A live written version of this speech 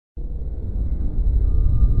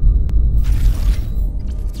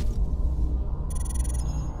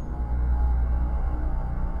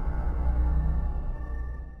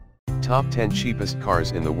Top 10 cheapest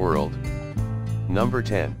cars in the world. Number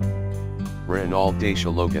 10. Renault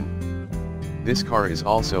Dacia Logan. This car is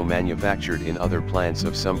also manufactured in other plants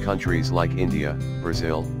of some countries like India,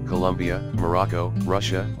 Brazil, Colombia, Morocco,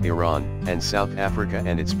 Russia, Iran, and South Africa,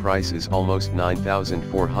 and its price is almost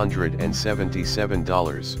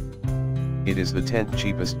 $9,477. It is the 10th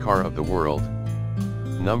cheapest car of the world.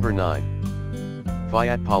 Number 9.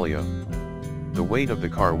 Fiat Palio. The weight of the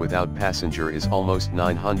car without passenger is almost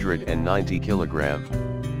 990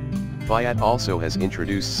 kg. Fiat also has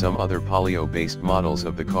introduced some other Palio-based models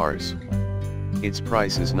of the cars. Its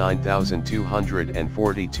price is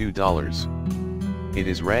 $9,242. It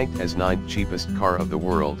is ranked as 9th cheapest car of the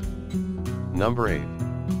world. Number 8.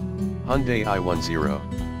 Hyundai i10.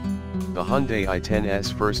 The Hyundai i10's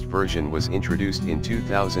first version was introduced in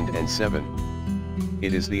 2007.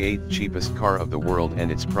 It is the 8th cheapest car of the world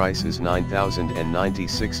and its price is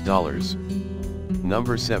 $9,096.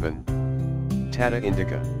 Number 7. Tata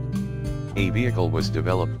Indica. A vehicle was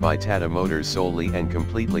developed by Tata Motors solely and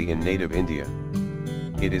completely in native India.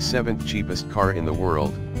 It is 7th cheapest car in the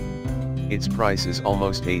world. Its price is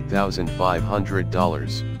almost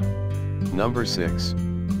 $8,500. Number 6.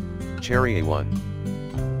 Chery A1.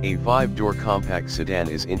 A 5-door compact sedan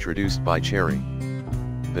is introduced by Chery.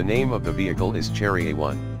 The name of the vehicle is Chery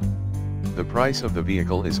A1. The price of the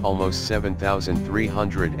vehicle is almost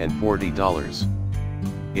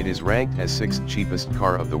 $7,340. It is ranked as 6th cheapest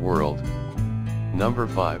car of the world. Number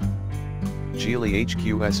 5. Geely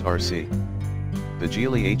HQ SRC. The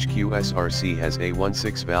Geely HQ SRC has a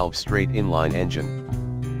 1.6-valve straight inline engine.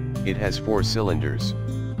 It has 4 cylinders.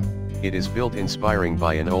 It is built inspiring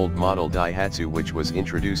by an old model Daihatsu which was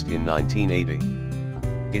introduced in 1980.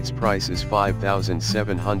 Its price is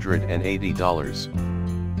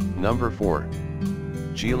 $5,780. Number 4.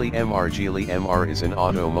 Geely MR. Geely MR is an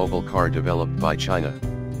automobile car developed by China.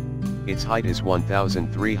 Its height is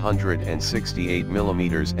 1,368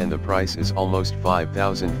 mm and the price is almost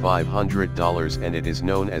 $5,500 and it is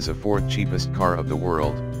known as the 4th cheapest car of the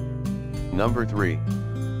world. Number 3.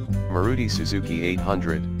 Maruti Suzuki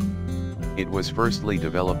 800. It was firstly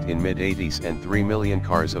developed in mid-80s and 3 million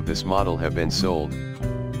cars of this model have been sold.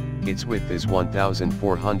 Its width is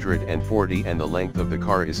 1,440 and the length of the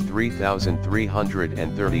car is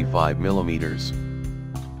 3,335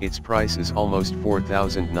 mm. Its price is almost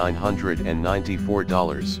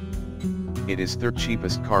 $4,994. It is 3rd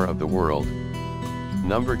cheapest car of the world.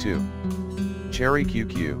 Number 2. Chery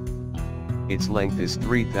QQ. Its length is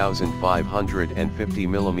 3,550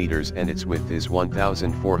 mm and its width is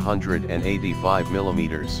 1,485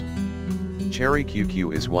 mm. Chery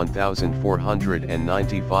QQ is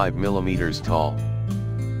 1,495 mm tall.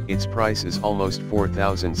 Its price is almost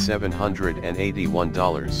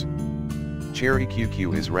 $4,781. Chery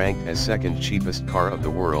QQ is ranked as 2nd cheapest car of the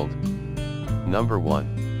world. Number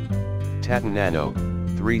 1. Tata Nano,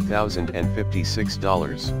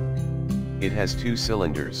 $3,056. It has 2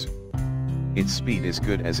 cylinders. Its speed is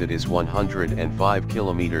good as it is 105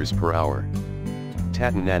 km per hour.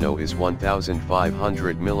 Tata Nano is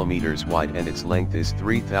 1,500 mm wide and its length is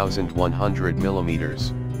 3,100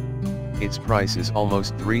 mm. Its price is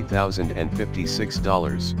almost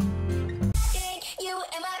 $3,056.